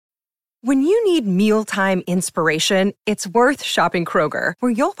When you need mealtime inspiration, it's worth shopping Kroger,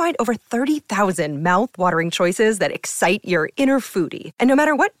 where you'll find over 30,000 mouth-watering choices that excite your inner foodie. And no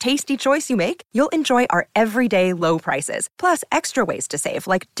matter what tasty choice you make, you'll enjoy our everyday low prices, plus extra ways to save,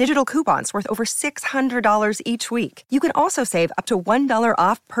 like digital coupons worth over $600 each week. You can also save up to $1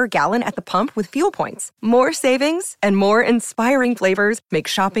 off per gallon at the pump with fuel points. More savings and more inspiring flavors make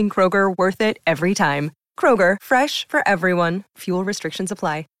shopping Kroger worth it every time. Kroger, fresh for everyone. Fuel restrictions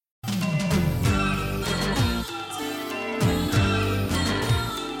apply.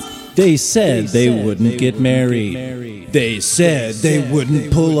 They said they wouldn't get married. They said they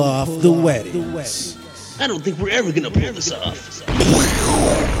wouldn't pull off the weddings. I don't think we're ever gonna pull this off.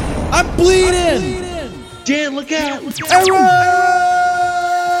 I'm bleeding! Dan, look out! Error!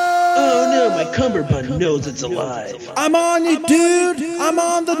 Oh no, my cummerbund knows it's alive. I'm on it, dude! I'm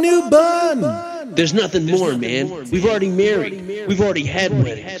on the new bun! There's nothing more, man. We've already married. We've already had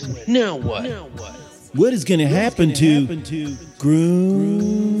weddings. Now what? What is gonna happen to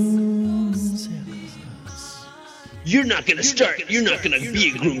Groomzillas? You're not gonna be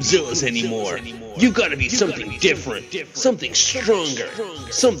a Groomzillas anymore. You've gotta be something different, something stronger,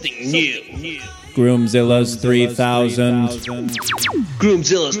 something new. Groomzillas 3000.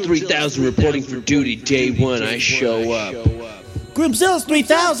 Groomzillas 3000 reporting for duty day one. I show up. Groomzillas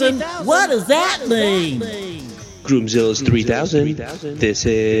 3000? What does that mean? Groomzillas 3000. This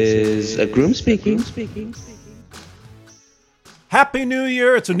is a groom speaking. Happy New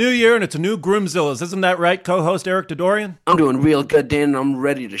Year! It's a new year and it's a new Groomzillas. Isn't that right, co-host Eric Dodorian? I'm doing real good, Dan, and I'm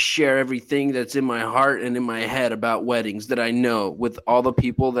ready to share everything that's in my heart and in my head about weddings that I know with all the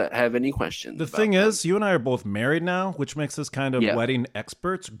people that have any questions. The thing is, you and I are both married now, which makes us kind of wedding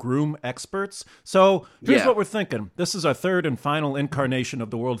experts, groom experts. So here's what we're thinking. This is our third and final incarnation of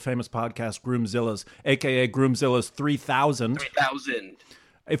the world-famous podcast Groomzillas, a.k.a. Groomzillas 3000. 3000.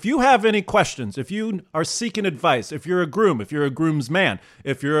 If you have any questions, if you are seeking advice, if you're a groom, if you're a groomsman,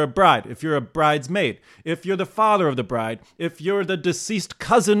 if you're a bride, if you're a bridesmaid, if you're the father of the bride, if you're the deceased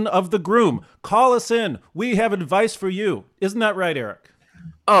cousin of the groom, call us in. We have advice for you. Isn't that right, Eric?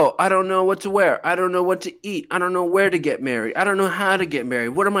 Oh, I don't know what to wear. I don't know what to eat. I don't know where to get married. I don't know how to get married.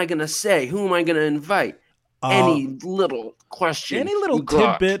 What am I going to say? Who am I going to invite? Any little question. Any little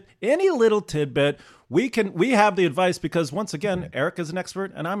tidbit. We have the advice because, once again, Eric is an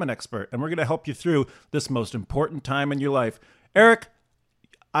expert and I'm an expert, and we're going to help you through this most important time in your life. Eric,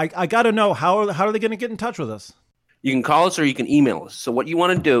 I got to know, how are they going to get in touch with us? You can call us or you can email us. So what you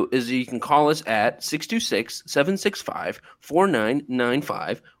want to do is you can call us at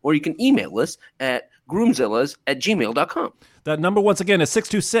 626-765-4995, or you can email us at groomzillas@gmail.com. That number, once again, is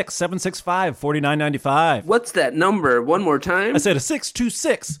 626-765-4995. What's that number? One more time. I said a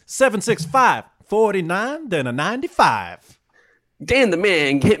 626-765-49, then a 95. Dan the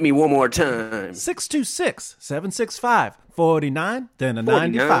man, hit me one more time. 626-765-49, then a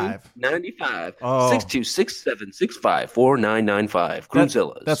 95. 95. Oh. 626-765-4995.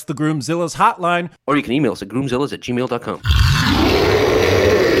 Groomzillas. That's the Groomzillas hotline. Or you can email us at groomzillas@gmail.com.